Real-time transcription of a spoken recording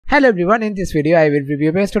Hello everyone, in this video I will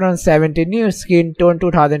review based on 17 new skin tone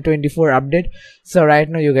 2024 update. So right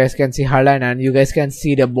now you guys can see her line and you guys can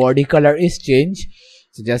see the body color is changed.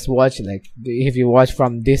 So just watch, like if you watch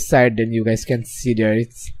from this side, then you guys can see there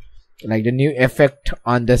it's like the new effect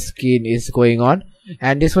on the skin is going on,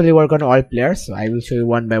 and this will work on all players. So I will show you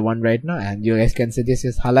one by one right now, and you guys can see this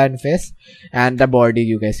is Haaland face and the body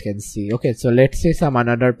you guys can see. Okay, so let's see some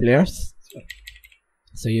another players.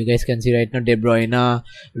 So you guys can see right now De Bruyne,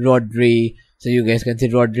 Rodri. So you guys can see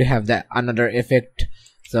Rodri have the another effect.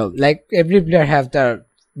 So like every player have the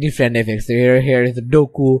different effects. So here is the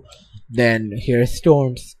Doku, then here is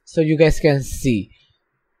Stones. So you guys can see.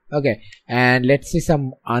 Okay, and let's see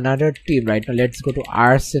some another team right now. Let's go to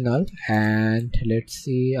Arsenal and let's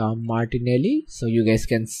see Martinelli. So you guys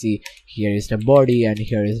can see here is the body and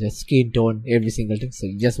here is the skin tone, every single thing. So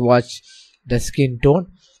you just watch the skin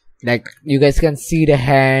tone. Like you guys can see the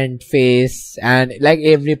hand, face, and like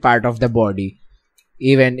every part of the body,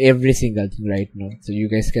 even every single thing right now. So you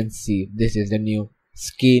guys can see this is the new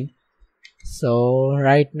skin. So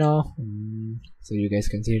right now, so you guys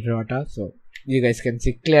can see Rota. So you guys can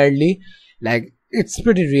see clearly, like it's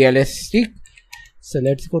pretty realistic. So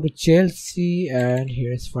let's go to Chelsea and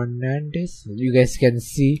here's Fernandes. So you guys can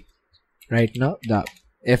see right now the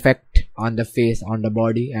effect on the face, on the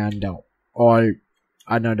body, and all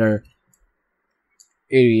another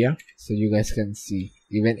area. So you guys can see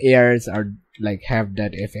even ears are like have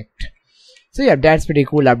that effect. So yeah, that's pretty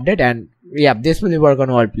cool update, and yeah, this will work on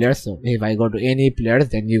all players. So if I go to any players,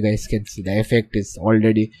 then you guys can see the effect is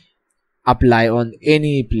already apply on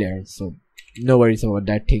any player, so no worries about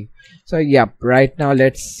that thing. So yeah, right now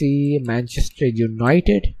let's see Manchester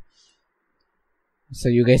United. So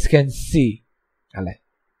you guys can see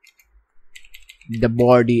the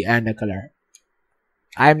body and the color.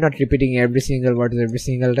 I'm not repeating every single word every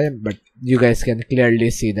single time, but you guys can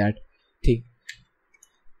clearly see that thing.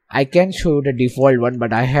 I can show you the default one,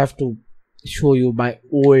 but I have to show you my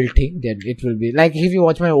old thing. Then it will be like if you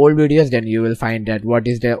watch my old videos, then you will find that what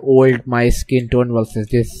is the old my skin tone versus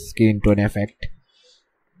this skin tone effect.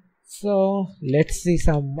 So let's see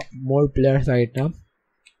some more players right now.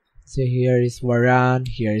 So here is Varane,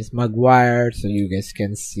 here is Maguire. So you guys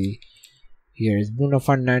can see here is Bruno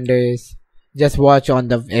Fernandes. Just watch on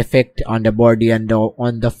the effect on the body and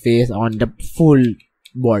on the face, on the full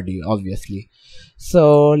body obviously.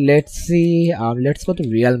 So let's see, let's go to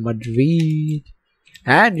Real Madrid,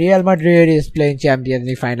 and Real Madrid is playing Champions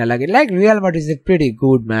League final again. Like Real Madrid is pretty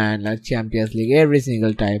good, man, like Champions League every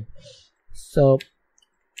single time. So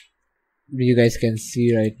you guys can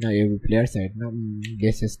see right now every player right now.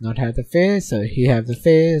 This is not have the face, so he have the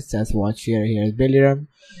face. Just watch here. Here is Bellingham,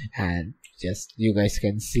 and just you guys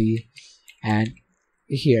can see. And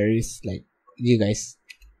here is like you guys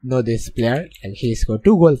know this player, and he scored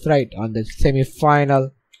 2 goals right on the semi-final.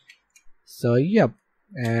 So yep,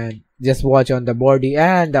 and just watch on the body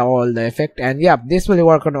and all the effect, and yep, this will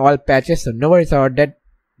work on all patches. So no worries about that,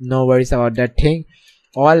 no worries about that thing.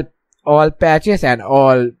 All patches and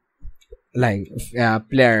all like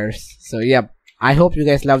players. So yep, I hope you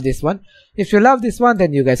guys love this one. If you love this one,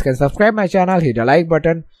 then you guys can subscribe my channel, hit the like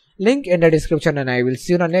button, link in the description, and I will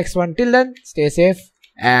see you in the next one. Till then, stay safe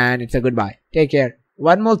and it's a goodbye. Take care.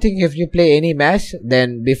 One more thing, if you play any match,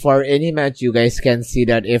 then before any match you guys can see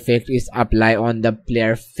that effect is apply on the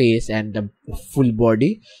player face and the full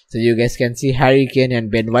body. So you guys can see Harry Kane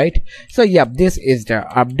and Ben White. So yep, this is the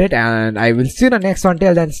update, and I will see you in the next one.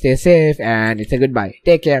 Till then, stay safe and it's a goodbye.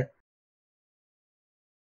 Take care.